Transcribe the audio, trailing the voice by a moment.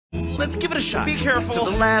let's give it a shot. Be careful.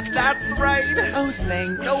 To the left. That's right. Oh,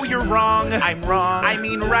 thanks. No, you're wrong. I'm wrong. I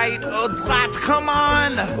mean right. Oh, come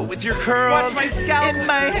on. With your curls. Watch my scalp. In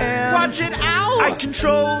my hands. Watch it. Ow. I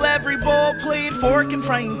control every bowl, plate, fork, and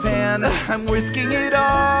frying pan. I'm whisking it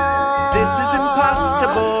all. This is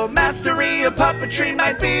impossible. Mastery of puppetry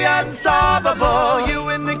might be unsolvable. You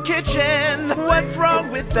in the kitchen. What's wrong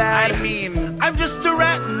with that? I mean, I'm just a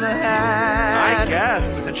rat in the hat. I guess.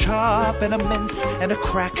 With a chop and a mince and a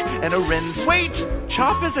crack and a rinse. Wait,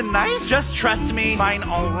 chop is a knife? Just trust me. Fine,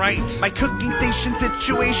 alright. My cooking station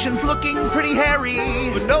situation's looking pretty hairy.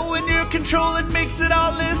 But knowing you control it makes it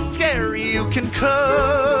all less scary. You can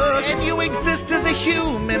cook, and you exist as a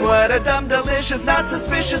human. What a dumb, delicious, not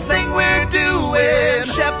suspicious thing we're doing.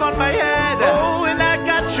 Chef on my head. Oh, and I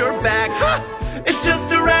got your back. Ha! It's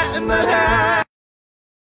just a rat in the hat.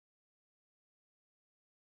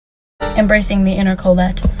 Embracing the inner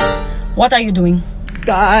Colette. What are you doing?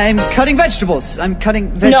 I'm cutting vegetables. I'm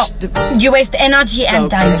cutting No, you waste energy and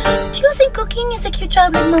time. Do you think cooking is a cute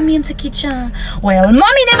job like mommy in the kitchen? Well,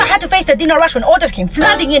 mommy never had to face the dinner rush when orders came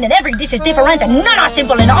flooding in and every dish is different and none are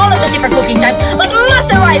simple in all of the different cooking types, but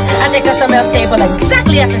must arrive at the customer's table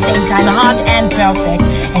exactly at the same time, hot and perfect.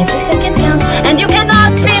 Every second counts, and you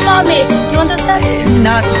cannot be mommy. Do you understand?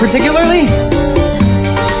 Not particularly.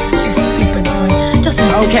 Such a stupid boy. Just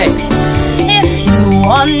listen. Okay. If you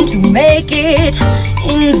want to make it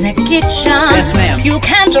in the kitchen, Yes, ma'am. you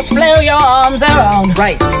can't just flail your arms around.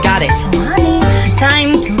 Right, got it. So honey,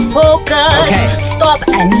 time to focus. Okay. Stop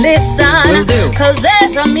and listen. Will do. Cause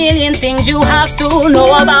there's a million things you have to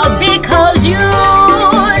know about, because you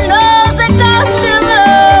know the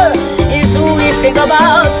customer is who we think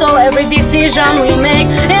about. So every decision we make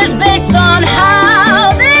is based on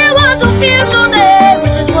how they want to feel today,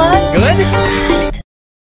 which is what? Good?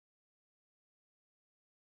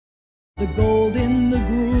 The gold in the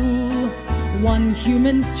gruel, one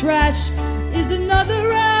human's trash is another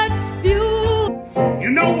rat's fuel.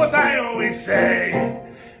 You know what I always say,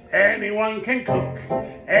 anyone can cook,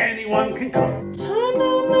 anyone can cook. Turn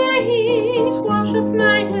down my heat, wash up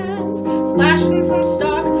my hands, splash in some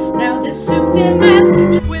stock, now this soup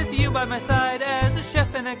demands. With you by my side as a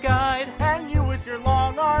chef and a guide, And you with your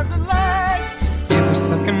long arms and legs. Every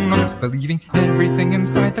second look, believing everything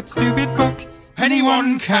inside that stupid book.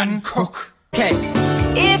 Anyone can cook. Okay.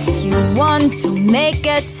 If you want to make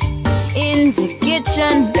it in the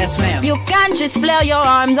kitchen, Yes, ma'am. you can't just flail your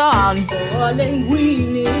arms around. All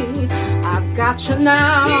linguine, I've got you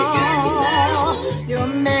now. You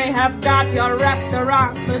may have got your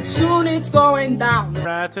restaurant, but soon it's going down.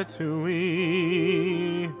 Ratatouille.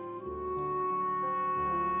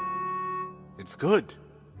 It's good.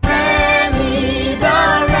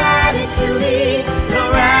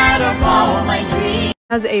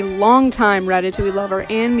 As a longtime Ratatouille lover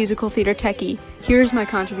and musical theater techie, here's my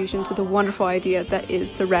contribution to the wonderful idea that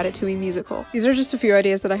is the Ratatouille musical. These are just a few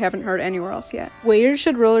ideas that I haven't heard anywhere else yet. Waiters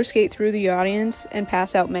should roller skate through the audience and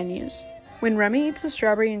pass out menus. When Remy eats the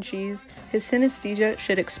strawberry and cheese, his synesthesia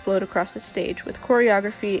should explode across the stage with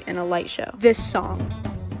choreography and a light show. This song.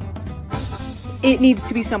 It needs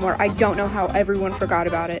to be somewhere. I don't know how everyone forgot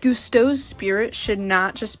about it. Gusteau's spirit should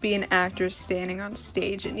not just be an actor standing on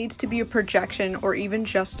stage. It needs to be a projection or even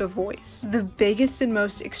just a voice. The biggest and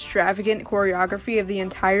most extravagant choreography of the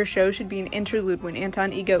entire show should be an interlude when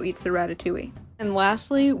Anton Ego eats the ratatouille. And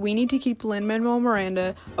lastly, we need to keep Lin-Manuel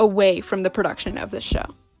Miranda away from the production of this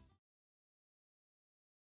show.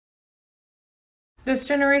 This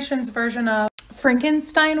generation's version of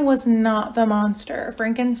Frankenstein was not the monster.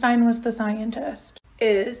 Frankenstein was the scientist.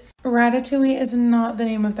 Is Ratatouille is not the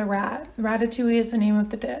name of the rat. Ratatouille is the name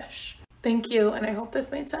of the dish. Thank you, and I hope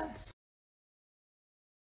this made sense.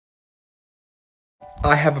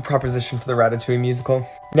 I have a proposition for the Ratatouille musical.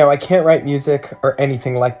 Now, I can't write music or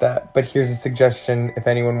anything like that, but here's a suggestion if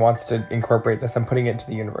anyone wants to incorporate this. I'm putting it into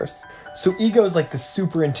the universe. So Ego's like the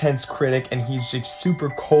super intense critic, and he's just super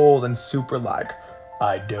cold and super like,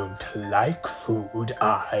 I don't like food,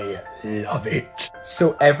 I love it.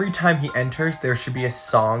 So every time he enters, there should be a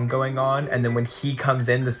song going on, and then when he comes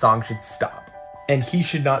in, the song should stop. And he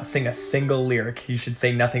should not sing a single lyric. He should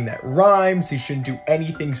say nothing that rhymes. He shouldn't do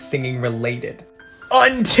anything singing related.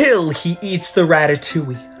 Until he eats the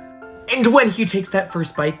ratatouille. And when he takes that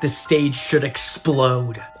first bite, the stage should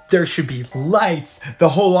explode. There should be lights, the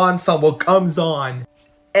whole ensemble comes on.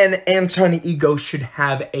 And Anton Ego should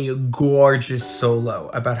have a gorgeous solo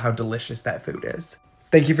about how delicious that food is.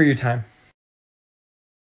 Thank you for your time.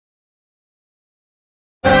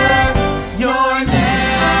 Your name.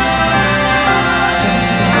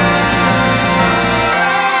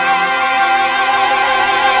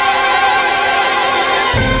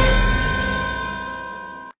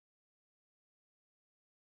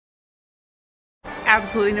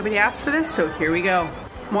 Absolutely nobody asked for this, so here we go.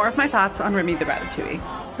 More of my thoughts on Remy the Ratatouille.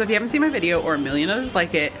 So if you haven't seen my video or a million others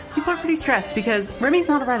like it, people are pretty stressed because Remy's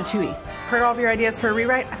not a Ratatouille. Heard all of your ideas for a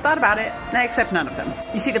rewrite? I've thought about it, and I accept none of them.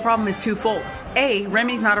 You see, the problem is twofold. A,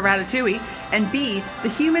 Remy's not a Ratatouille, and B, the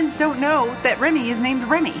humans don't know that Remy is named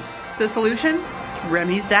Remy. The solution?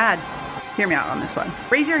 Remy's dad. Hear me out on this one.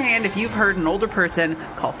 Raise your hand if you've heard an older person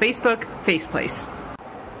call Facebook Faceplace.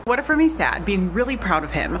 What if Remy's dad, being really proud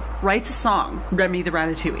of him, writes a song, Remy the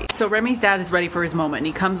Ratatouille? So Remy's dad is ready for his moment and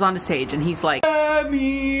he comes onto stage and he's like,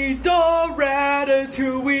 Remy the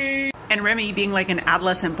Ratatouille. And Remy, being like an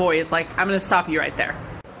adolescent boy, is like, I'm gonna stop you right there.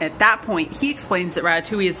 At that point, he explains that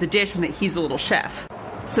Ratatouille is the dish and that he's a little chef.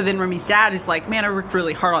 So then Remy's dad is like, man, I worked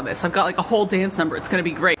really hard on this. I've got like a whole dance number. It's gonna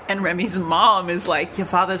be great. And Remy's mom is like, your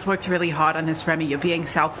father's worked really hard on this, Remy. You're being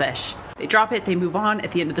selfish. They drop it, they move on.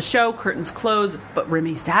 At the end of the show, curtains close, but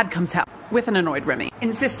Remy's dad comes out with an annoyed Remy,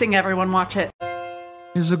 insisting everyone watch it.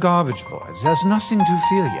 He's a garbage boy. There's nothing to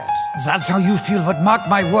fear yet. That's how you feel, but mark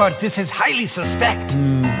my words, this is highly suspect.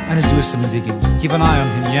 I'll do some digging. Keep an eye on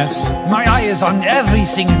him, yes? My eye is on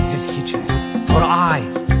everything in this kitchen, for I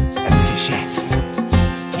am the chef.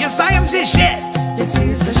 Yes, I am the chef. Yes,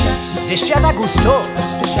 he is the chef. The chef Augustos.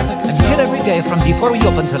 The chef Augustos. I'm here every day from before we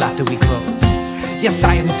open till after we close. Yes,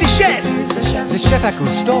 I am the chef. Yes, he is the chef. The chef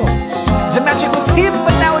Augustos. The magic was him,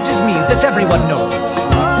 but now it is me, as everyone knows.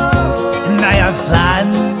 And I have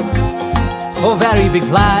plans, oh very big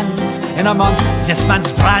plans, and among this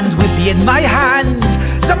man's brand will be in my hands.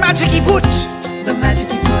 The magic he put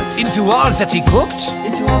into all that he cooked,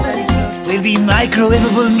 will be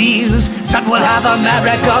microwavable meals that will have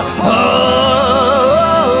America hooked.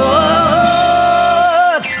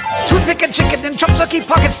 Toothpick and chicken and chopsucky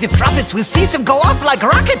pockets, the profits will see them go off like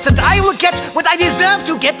rockets, and I will get what I deserve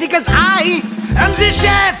to get because I am the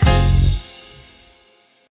chef.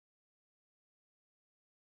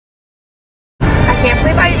 I can't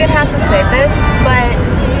believe I even have to say this, but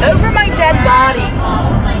over my dead body,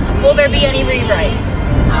 will there be any rewrites?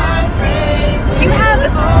 You have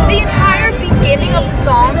the entire beginning of the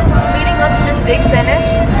song leading up to this big finish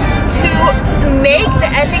to make the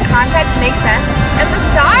ending context make sense, and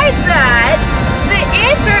besides that, the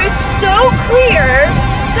answer is so clear,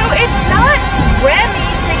 so it's not Remy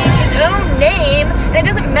singing his own name, and it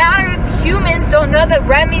doesn't matter if the humans don't know that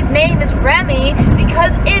Remy's name is Remy,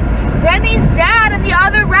 because it's Remy's dad and the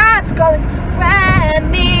other rats going,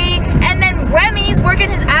 Remy, and then Remy's working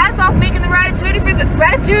his ass off making the ratatouille for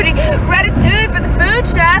the food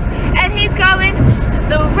chef, and he's going,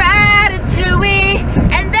 the ratatouille,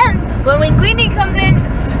 and then when Linguini comes in,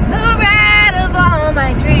 the rat of all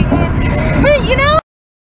my dreams, you know?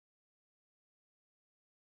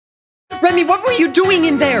 Remy, what were you doing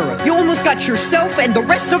in there? You almost got yourself and the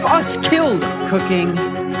rest of us killed. Cooking.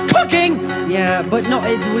 Cooking? Yeah, but no,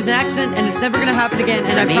 it was an accident and it's never gonna happen again,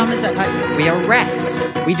 and I promise that we are rats.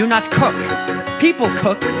 We do not cook. People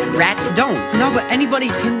cook, rats don't. No, but anybody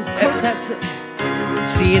can cook.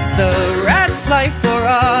 See, it's the rat's life for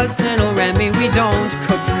us, and oh Remy, we don't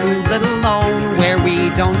cook food, let alone where we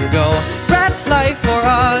don't go. Rat's life for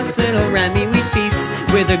us, and oh Remy, we feast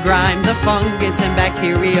where the grime, the fungus, and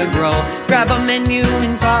bacteria grow. Grab a menu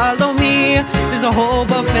and follow me. There's a whole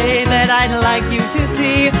buffet that I'd like you to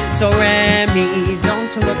see. So Remy,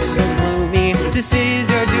 don't look so gloomy. This is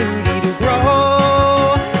your duty to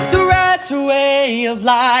grow. The rat's way of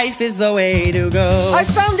life is the way to go. I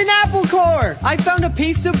found an apple core. I found a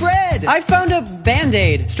piece of bread. I found a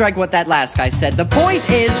band-aid. Strike what that last guy said. The point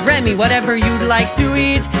is, Remy, whatever you'd like to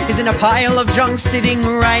eat is in a pile of junk sitting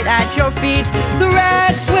right at your feet. The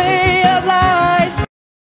rat's way of life.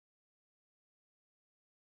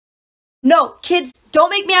 No, kids, don't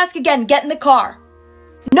make me ask again. Get in the car.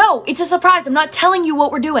 No, it's a surprise. I'm not telling you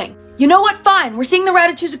what we're doing. You know what? Fine. We're seeing the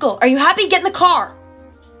Ratatouille. Are you happy? Get in the car.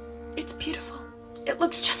 It's beautiful. It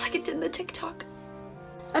looks just like it did in the TikTok.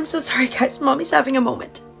 I'm so sorry, guys. Mommy's having a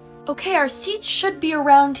moment. Okay, our seat should be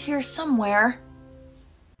around here somewhere.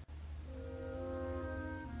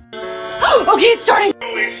 Okay, it's starting!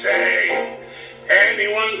 We say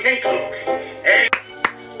anyone can cook.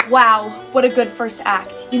 Wow, what a good first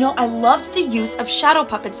act. You know, I loved the use of shadow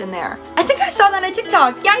puppets in there. I think I saw that on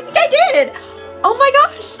TikTok. Yeah, I think I did. Oh my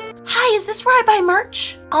gosh. Hi, is this where I buy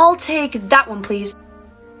merch? I'll take that one, please.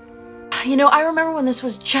 You know, I remember when this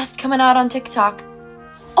was just coming out on TikTok.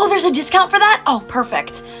 Oh, there's a discount for that? Oh,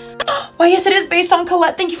 perfect. Why, yes, it is based on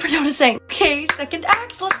Colette. Thank you for noticing. Okay, second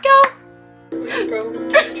act. Let's go.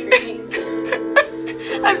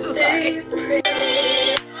 I'm so sorry.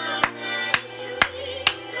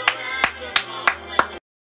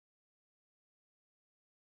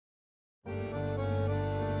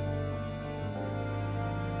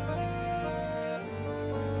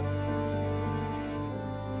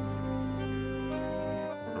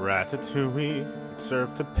 Ratatouille, it's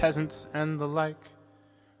served to peasants and the like.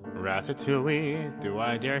 Ratatouille, do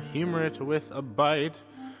I dare humor it with a bite?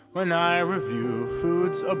 When I review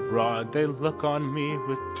foods abroad, they look on me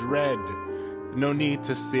with dread. No need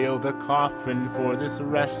to seal the coffin, for this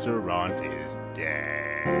restaurant is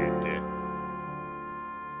dead.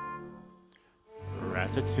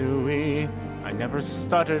 Ratatouille, I never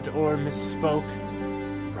stuttered or misspoke.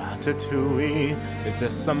 Ratatouille, is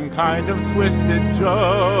this some kind of twisted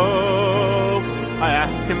joke? I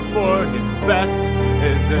asked him for his best,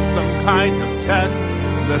 is this some kind of test?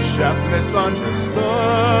 The chef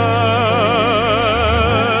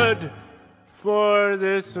misunderstood. For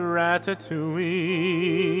this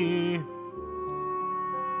ratatouille,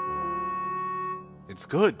 it's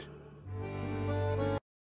good.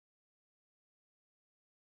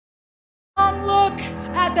 Look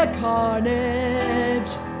at the carnage.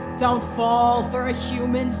 Don't fall for a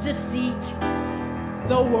human's deceit.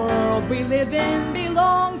 The world we live in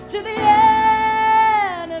belongs to the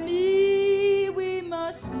enemy. We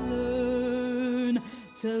must learn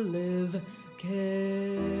to live carefully.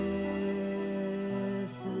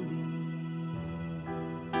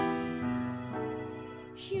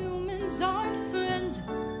 Humans aren't friends.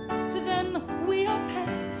 To them, we are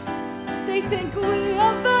pests. They think we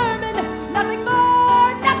are vermin. Nothing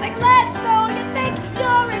more, nothing less. So you think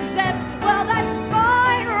you're exempt? Well, that's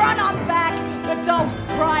fine. Run on back. But don't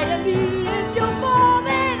cry to me if you fall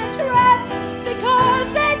in a trap.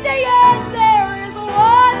 Because at the end, there is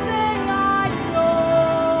one thing I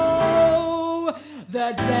know.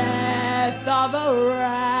 The death of a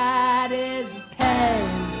rat is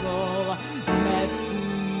painful,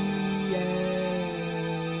 messy,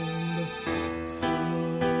 and slow.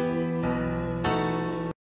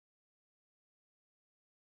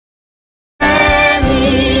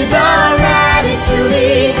 Me, the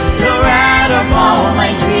Ratatouille, the rat of all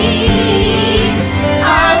my dreams.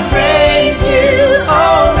 I'll praise you,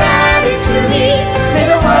 oh Ratatouille. May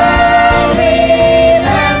the world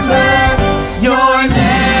remember your name.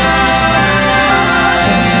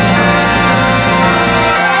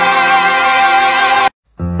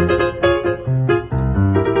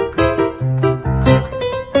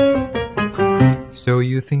 So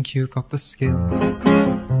you think you've got the skills,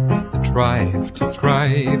 the drive to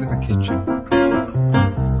thrive in the kitchen,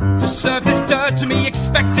 to serve this dirt to me,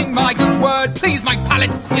 expecting my good word. Please, my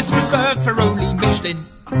palate is reserved for only Michelin.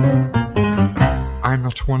 I'm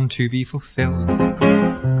not one to be fulfilled.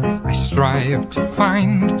 I strive to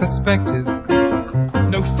find perspective.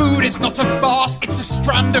 No, food is not a farce, it's a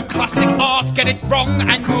strand of classic art. Get it wrong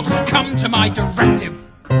and you'll succumb to my directive.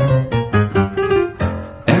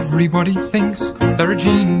 Everybody thinks they're a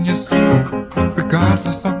genius,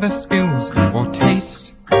 regardless of their skills or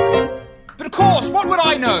taste. But of course, what would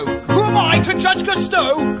I know? Who am I to judge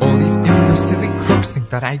Gusteau? All these imbecile crooks think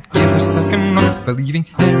that I'd give a second look, believing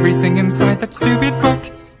everything inside that stupid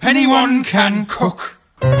book. Anyone can cook.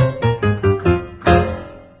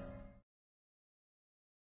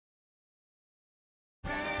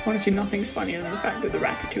 Honestly, nothing's funnier than the fact that the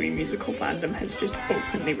Ratatouille musical fandom has just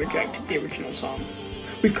openly rejected the original song.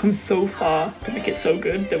 We've come so far to make it so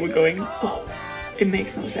good that we're going, oh, it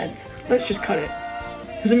makes no sense. Let's just cut it.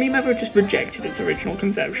 Has a meme ever just rejected its original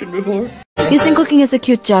conception before? You think cooking is a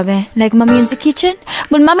cute job, eh? Like mommy in the kitchen?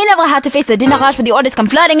 But mommy never had to face the dinner rush where the orders come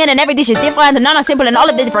flooding in and every dish is different and none are simple and all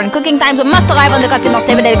of the different cooking times we must arrive on the customer's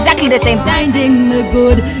table at exactly the same time. Finding the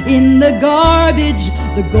good in the garbage,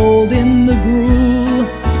 the gold in the gruel.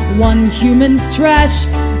 One human's trash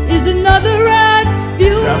is another rat's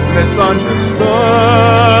fuel. Chef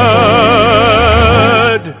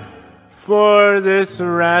misunderstood. For this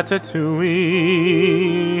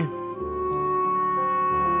ratatouille,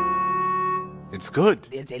 it's good.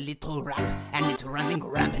 There's a little rat, and it's running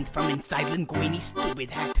rampant from inside Linguini's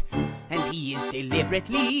stupid hat. And he is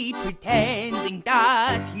deliberately pretending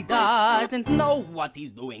that he doesn't know what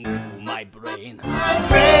he's doing to my brain. I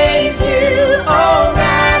praise you, oh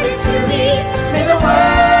Ratatouille. May the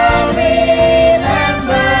world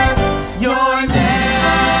remember your name.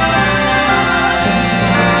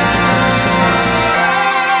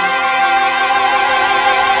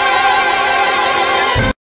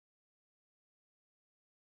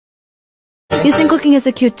 You think cooking is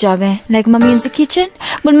a cute job, eh? Like mommy in the kitchen?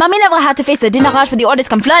 But mommy never had to face the dinner rush where the orders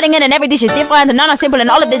come flooding in and every dish is different and none are simple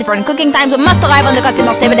and all of the different cooking times we must arrive on the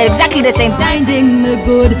customer's table at exactly the same time. Finding the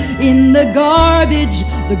good in the garbage,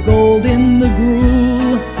 the gold in the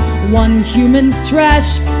gruel. One human's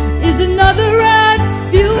trash is another rat's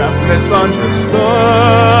fuel. Chef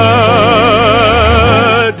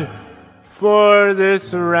misunderstood. For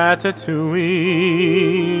this ratatouille,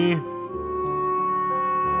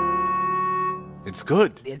 It's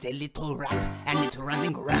good. There's a little rat, and it's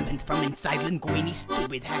running rampant from inside Linguini's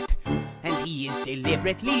stupid hat. And he is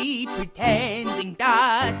deliberately pretending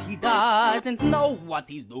that he doesn't know what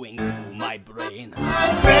he's doing to my brain.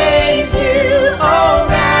 I praise you, oh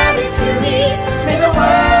Ratatouille. May the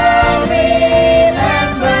world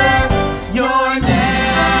remember your name.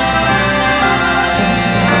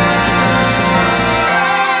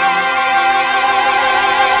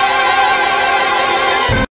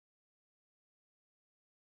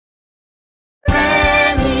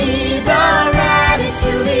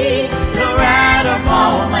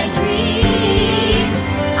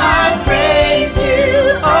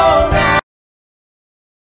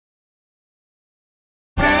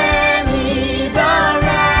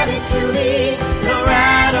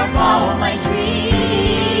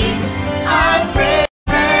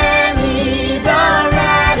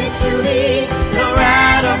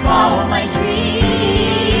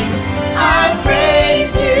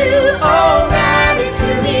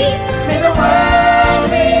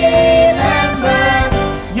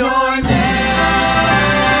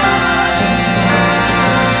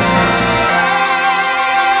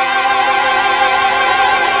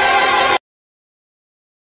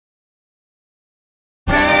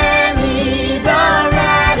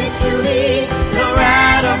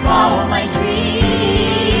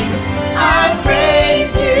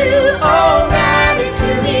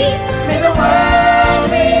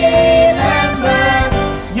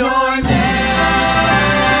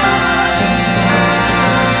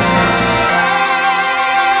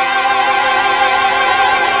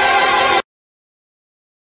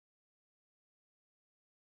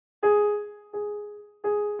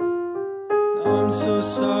 I'm so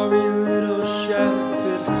sorry, little chef,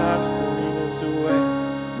 it has to be this way.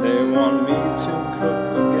 They want me to cook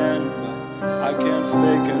again, but I can't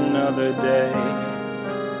fake another day.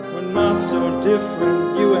 We're not so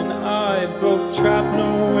different, you and I, both trapped,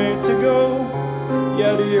 no way to go.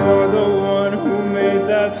 Yet you're the one who made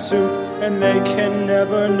that soup, and they can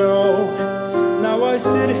never know. Now I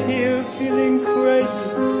sit here feeling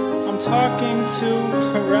crazy, I'm talking to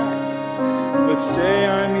a rat. But say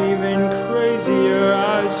I'm even crazier,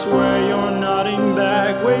 I swear you're nodding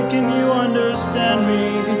back. Wait, can you understand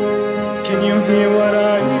me? Can you hear what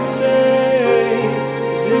I say?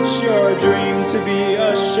 Is it your dream to be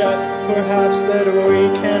a chef? Perhaps that we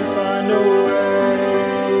can find a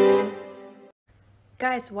way.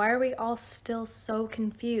 Guys, why are we all still so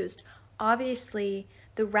confused? Obviously,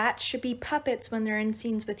 the rats should be puppets when they're in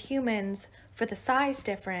scenes with humans for the size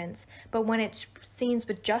difference, but when it's scenes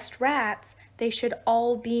with just rats, they should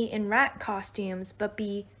all be in rat costumes, but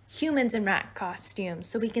be humans in rat costumes,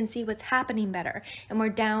 so we can see what's happening better, and we're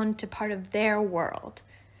down to part of their world.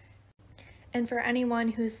 And for anyone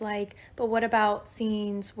who's like, but what about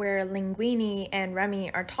scenes where Linguini and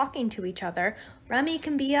Remy are talking to each other? Remy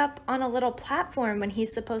can be up on a little platform when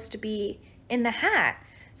he's supposed to be in the hat,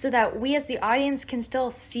 so that we as the audience can still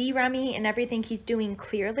see Remy and everything he's doing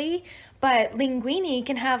clearly, but Linguini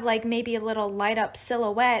can have like maybe a little light up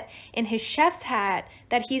silhouette in his chef's hat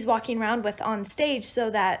that he's walking around with on stage, so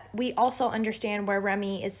that we also understand where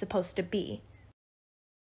Remy is supposed to be.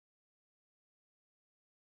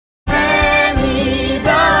 Remy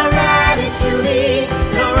the Ratatouille,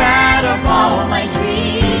 the rat of all my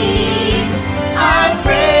dreams. I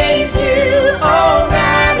praise you, oh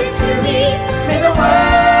Ratatouille, may the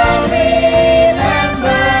world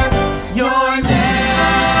remember your name.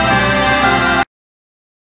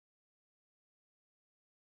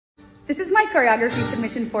 This is my choreography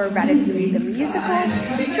submission for Ratatouille, the musical,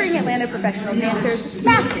 featuring Atlanta professional dancers,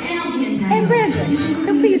 Master and Brandon.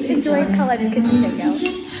 So please enjoy Colette's kitchen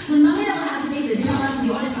takeout.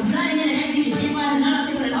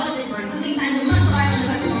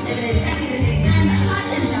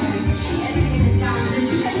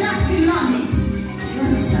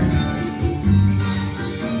 Listen,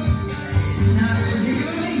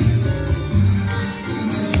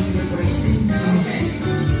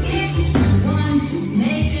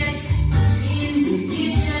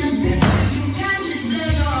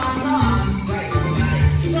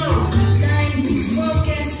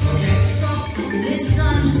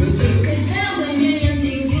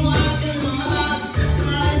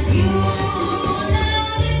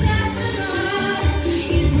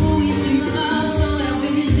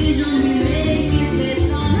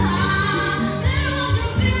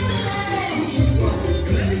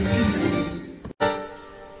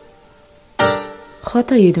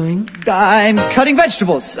 What are you doing? I'm cutting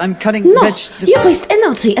vegetables. I'm cutting No, vegetables. you waste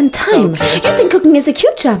energy and time. You think cooking is a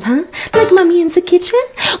cute job, huh? Like mommy in the kitchen?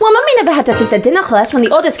 Well, mommy never had to face the dinner rush when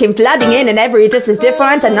the orders came flooding in and every dish is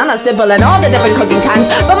different and none are simple and all the different cooking times.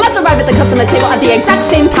 But must arrive at the customer table at the exact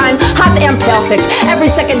same time, hot and perfect. Every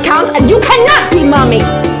second counts and you cannot be mommy.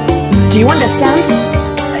 Do you understand?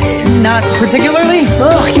 Not particularly.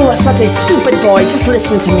 Oh, you are such a stupid boy. Just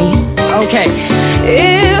listen to me. Okay.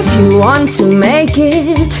 If you want to make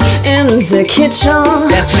it in the kitchen,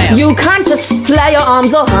 yes, ma'am, you can't just flay your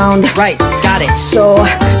arms around. Right, got it. So,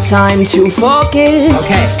 time to focus.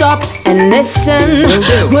 Okay. Stop and listen.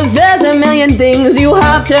 Will do. Cause there's a million things you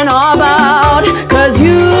have to know about. Cause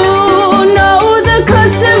you know the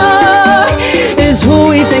customer is who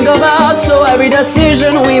we think about. So every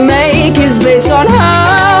decision we make is based on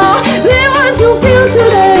how they want you feel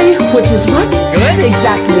today. Which is what? Good.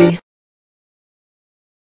 Exactly.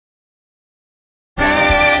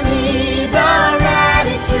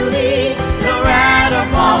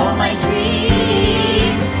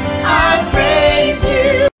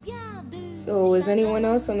 So is anyone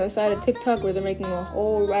else on the side of TikTok where they're making a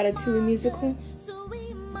whole Ratatouille musical?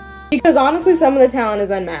 Because honestly, some of the talent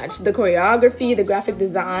is unmatched. The choreography, the graphic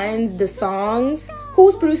designs, the songs.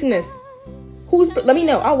 Who's producing this? Let me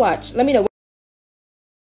know. I'll watch. Let me know.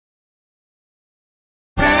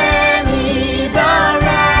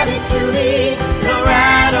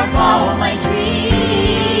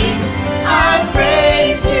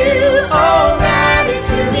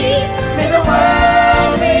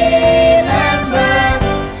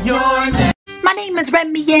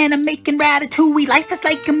 Remy and I'm making ratatouille. Life is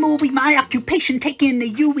like a movie, my occupation taking a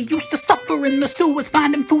U. We used to suffer in the sewers,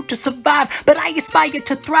 finding food to survive, but I aspire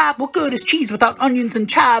to thrive. What good is cheese without onions and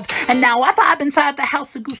chive? And now I vibe inside the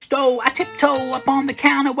house of Gusteau. I tiptoe up on the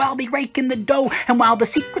counter while they raking the dough. And while the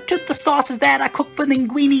secret to the sauce is that I cook for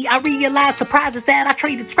linguine, I realize the prize is that I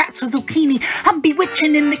traded scraps for zucchini. I'm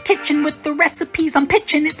bewitching in the kitchen with the recipes I'm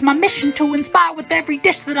pitching. It's my mission to inspire with every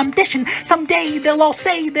dish that I'm dishing. Someday they'll all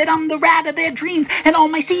say that I'm the rat of their dreams, and all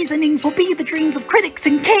my seasonings will be the dreams of critics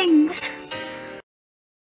and kings.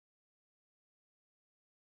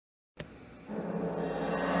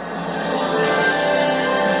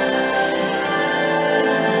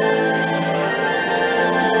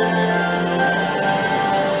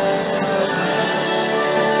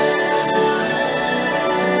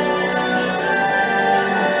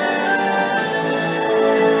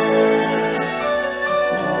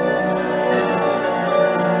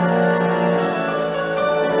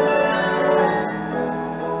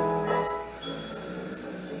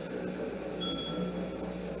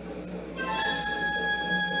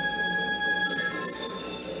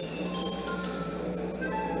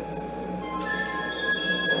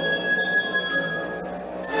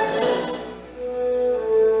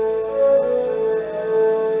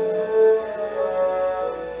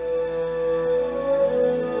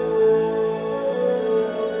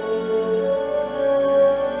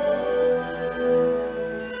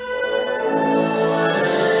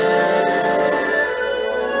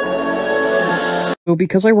 So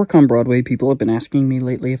because I work on Broadway, people have been asking me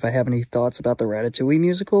lately if I have any thoughts about the Ratatouille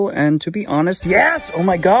musical, and to be honest, yes! Oh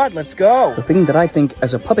my god, let's go! The thing that I think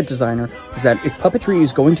as a puppet designer is that if puppetry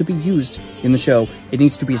is going to be used in the show, it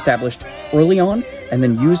needs to be established early on and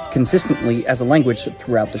then used consistently as a language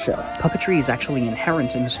throughout the show. Puppetry is actually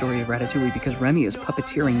inherent in the story of Ratatouille because Remy is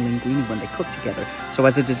puppeteering Linguini when they cook together. So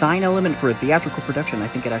as a design element for a theatrical production, I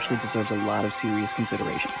think it actually deserves a lot of serious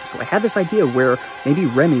consideration. So I had this idea where maybe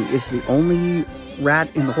Remy is the only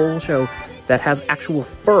rat in the whole show that has actual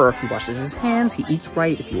fur. He washes his hands, he eats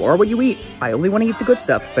right. If you are what you eat, I only want to eat the good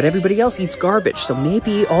stuff, but everybody else eats garbage. So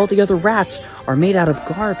maybe all the other rats are made out of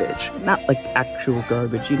garbage. Not like actual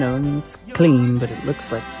garbage, you know, I mean, it's clean, but it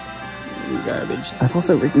looks like garbage. I've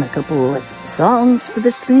also written a couple, like, songs for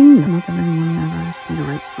this thing. Not that anyone ever asked me to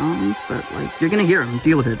write songs, but, like, you're gonna hear them.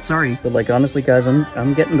 Deal with it. Sorry. But, like, honestly, guys,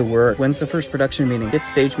 I'm getting to work. When's the first production meeting? Get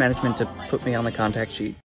stage management to put me on the contact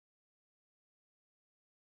sheet.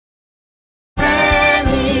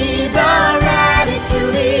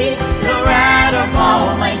 Ratatouille, the rat of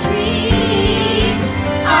all my dreams.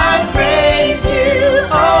 I praise you,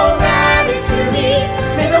 oh Ratatouille.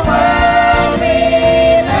 May the world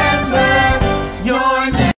remember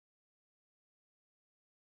your name.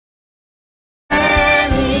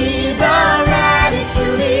 Remy, the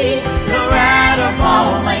Ratatouille, the rat of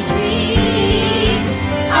all my dreams.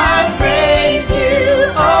 I praise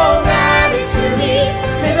you, oh Ratatouille.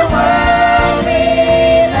 May the world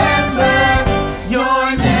remember your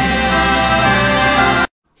name.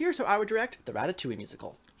 I would direct the Ratatouille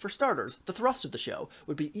musical. For starters, the thrust of the show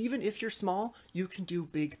would be even if you're small, you can do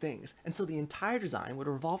big things. And so the entire design would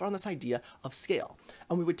revolve around this idea of scale.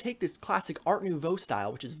 And we would take this classic Art Nouveau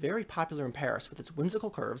style, which is very popular in Paris with its whimsical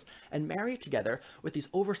curves, and marry it together with these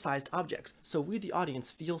oversized objects, so we the audience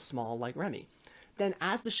feel small like Remy. Then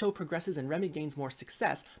as the show progresses and Remy gains more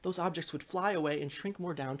success, those objects would fly away and shrink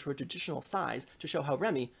more down to a traditional size to show how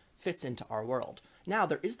Remy fits into our world. Now,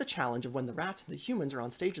 there is the challenge of when the rats and the humans are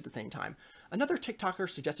on stage at the same time. Another TikToker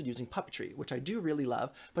suggested using puppetry, which I do really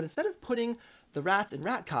love, but instead of putting the rats in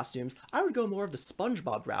rat costumes, I would go more of the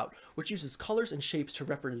SpongeBob route, which uses colors and shapes to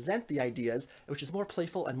represent the ideas, which is more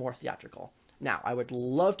playful and more theatrical. Now, I would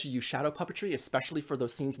love to use shadow puppetry, especially for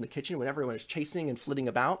those scenes in the kitchen when everyone is chasing and flitting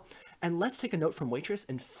about. And let's take a note from Waitress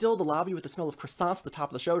and fill the lobby with the smell of croissants at the top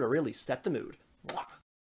of the show to really set the mood. Mwah.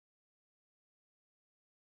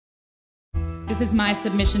 This is my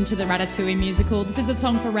submission to the Ratatouille musical. This is a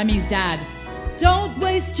song for Remy's dad. Don't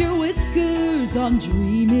waste your whiskers on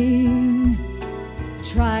dreaming.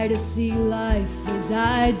 Try to see life as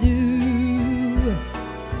I do.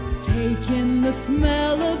 Take in the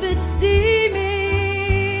smell of it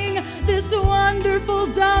steaming. This wonderful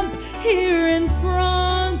dump here in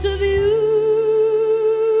front of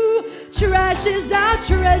you. Trash is our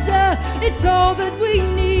treasure. It's all that we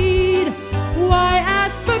need. Why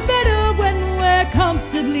ask for better when we're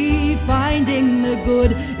comfortably finding the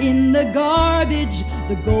good in the garbage,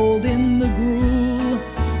 the gold in the gruel?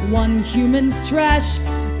 One human's trash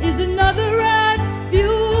is another rat's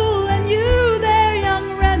fuel, and you there,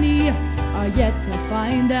 young Remy, are yet to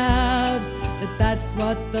find out that that's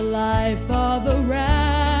what the life of a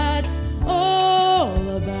rat's all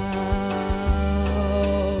about.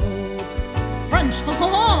 French,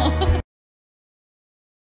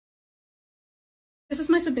 This is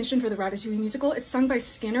my submission for the Ratatouille musical. It's sung by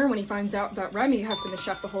Skinner when he finds out that Remy has been the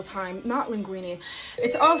chef the whole time, not Linguini.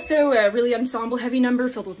 It's also a really ensemble-heavy number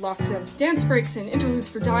filled with lots of dance breaks and interludes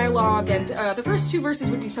for dialogue, and the first two verses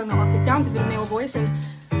would be sung an octave down to the male voice, and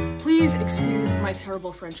please excuse my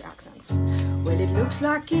terrible French accents. Well, it looks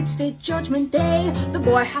like it's the judgment day. The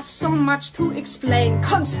boy has so much to explain,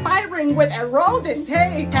 conspiring with a rodent.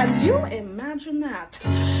 Hey, can you imagine that?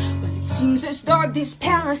 It seems as though this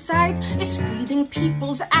parasite is feeding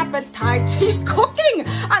people's appetites. He's cooking,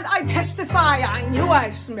 and I testify, I knew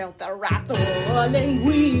I smelled the rat. Oh,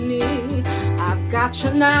 Linguini, I've got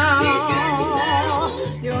you now.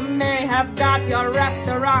 You may have got your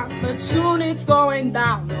restaurant, but soon it's going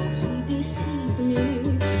down. Oh, he deceived me.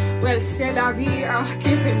 Well, c'est la vie, I'll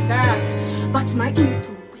give him that. But my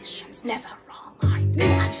intuition's never wrong. I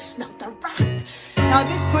knew I smelled the rat. Now, at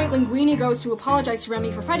this point, Linguini goes to apologize to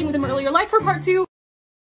Remy for fighting with him earlier, like for part 2.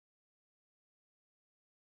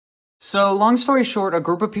 So, long story short, a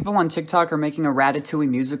group of people on TikTok are making a Ratatouille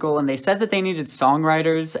musical, and they said that they needed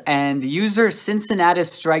songwriters, and user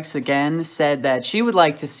Cincinnatus Strikes Again said that she would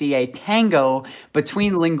like to see a tango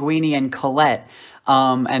between Linguini and Colette.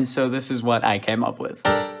 And so this is what I came up with.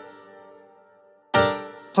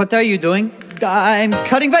 What are you doing? I'm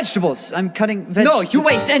cutting vegetables. I'm cutting vegetables. No, you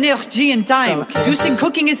waste energy and time. Okay. Do you think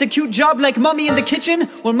cooking is a cute job like Mommy in the kitchen?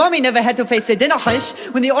 Well, Mommy never had to face a dinner rush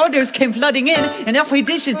when the orders came flooding in, and every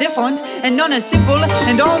dish is different, and none is simple,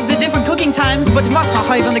 and all of the different cooking times, but must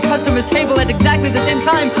arrive on the customer's table at exactly the same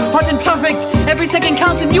time. Hot and perfect. Every second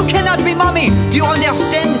counts, and you cannot be Mommy. Do you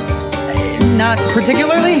understand? Not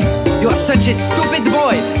particularly. You are such a stupid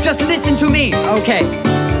boy. Just listen to me. Okay.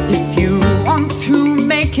 If you want to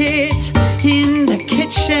make it in the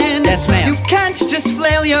kitchen, yes, ma'am, you can't just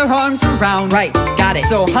flail your arms around. Right, got it.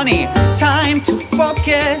 So, honey, time to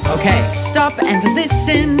focus. Okay. Stop and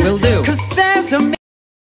listen. Will do. 'Cause there's a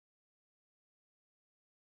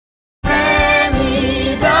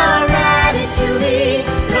Remy, the Ratatouille,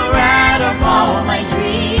 the rat of all my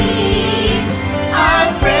dreams.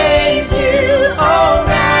 I praise you, oh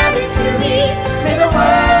Ratatouille. May the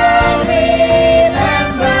world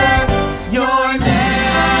remember your name.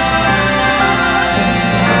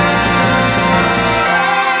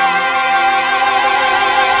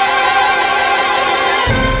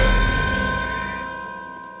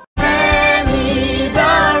 Remy,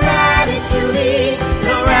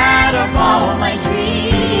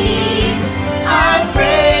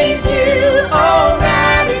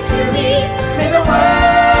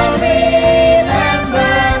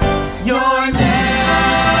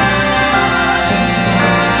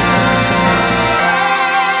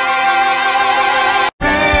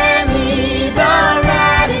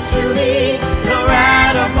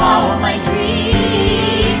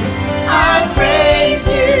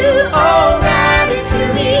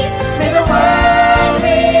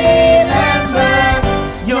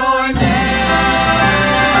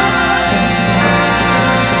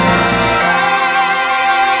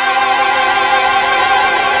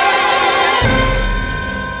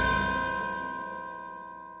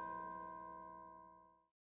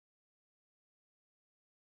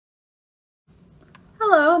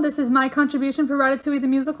 all, this is my contribution for Ratatouille the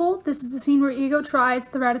musical. This is the scene where Ego tries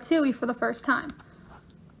the Ratatouille for the first time.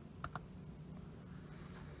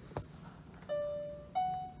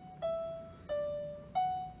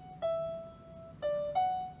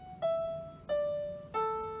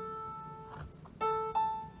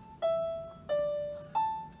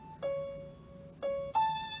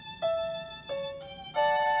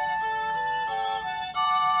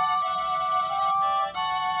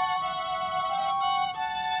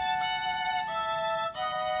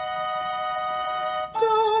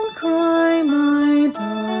 Don't cry, my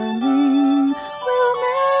darling, we'll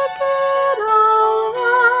make it all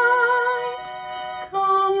right.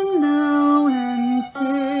 Come now and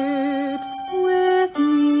sit with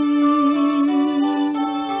me.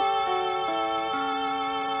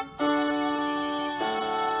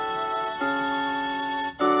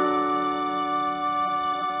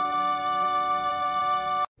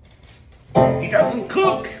 He doesn't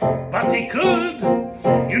cook, but he could.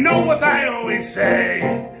 You know what I always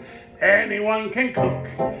say. Anyone can cook,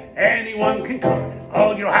 anyone can cook.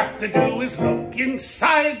 All you have to do is look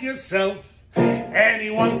inside yourself.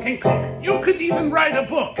 Anyone can cook. You could even write a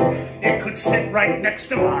book. It could sit right next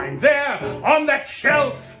to mine, there on that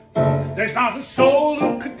shelf. There's not a soul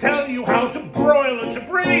who could tell you how to broil or to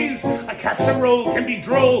braise. A casserole can be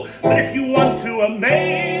droll, but if you want to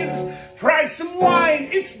amaze, try some wine,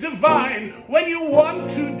 it's divine when you want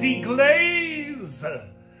to deglaze.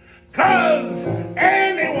 'Cause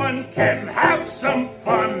anyone can have some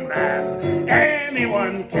fun, man.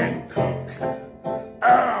 Anyone can cook.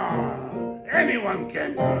 Anyone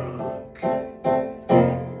can cook.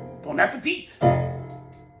 Bon appetit.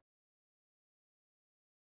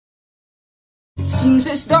 Seems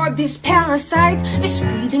as though this parasite is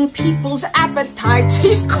feeding people's appetites.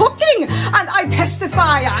 He's cooking, and I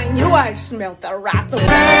testify, I knew I smelled the ratatouille.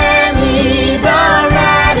 Remy, the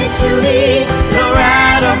ratatouille, the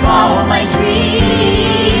rat of all my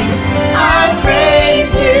dreams. I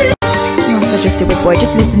praise you. You're such a stupid boy,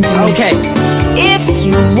 just listen to me. Okay. If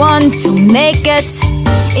you want to make it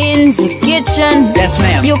in the kitchen, Yes,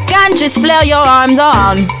 ma'am. you can't just flail your arms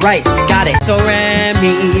on. Right, got it. So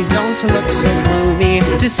Remy, don't look so gloomy.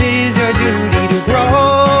 This is your duty to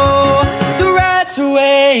grow. The rat's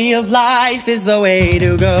way of life is the way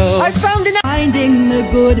to go. I found an Finding the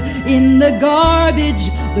good in the garbage,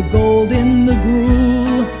 the gold in the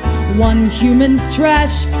gruel. One human's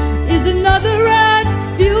trash is another rat's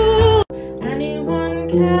fuel. Anyone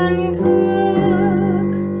can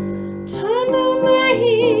cook. Turn down the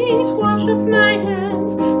heat, wash up my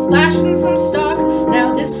hands, splash in some stock.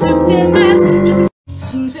 Now this soup demands just.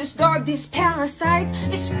 Seems as though this parasite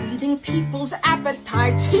is feeding people's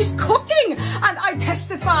appetites. He's cooking, and I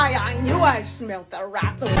testify, I knew I smelled the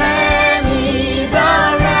ratatouille. Remy, the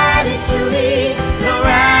ratatouille, the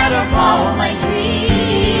rat of all my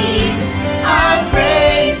dreams. I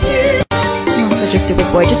praise you. You're such a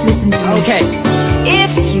stupid boy, just listen to me. Okay.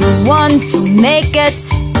 If you want to make it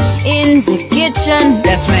in the kitchen,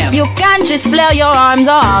 Yes, ma'am. you can't just flail your arms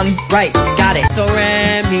on. Right, got it. So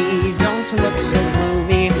Remy, don't look so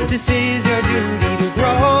gloomy. This is your duty to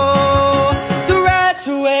grow. The rat's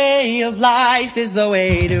way of life is the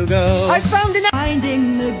way to go. I found an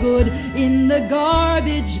Finding the good in the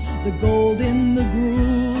garbage, the gold in the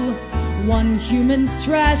gruel. One human's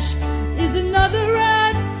trash is another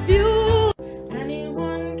rat's fuel.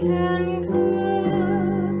 Anyone can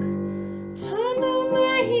cook. Turn down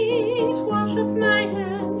the heat, wash up my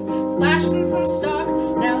hands, splash in some stock.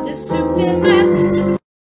 Now this soup demands just.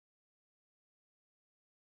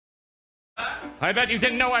 I bet you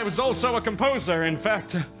didn't know I was also a composer. In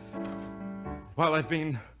fact, while I've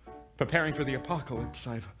been preparing for the apocalypse,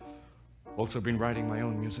 I've also been writing my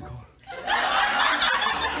own musical.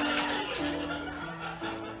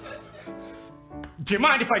 Do you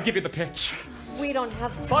mind if I give you the pitch? We don't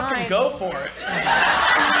have time. Fucking go for it.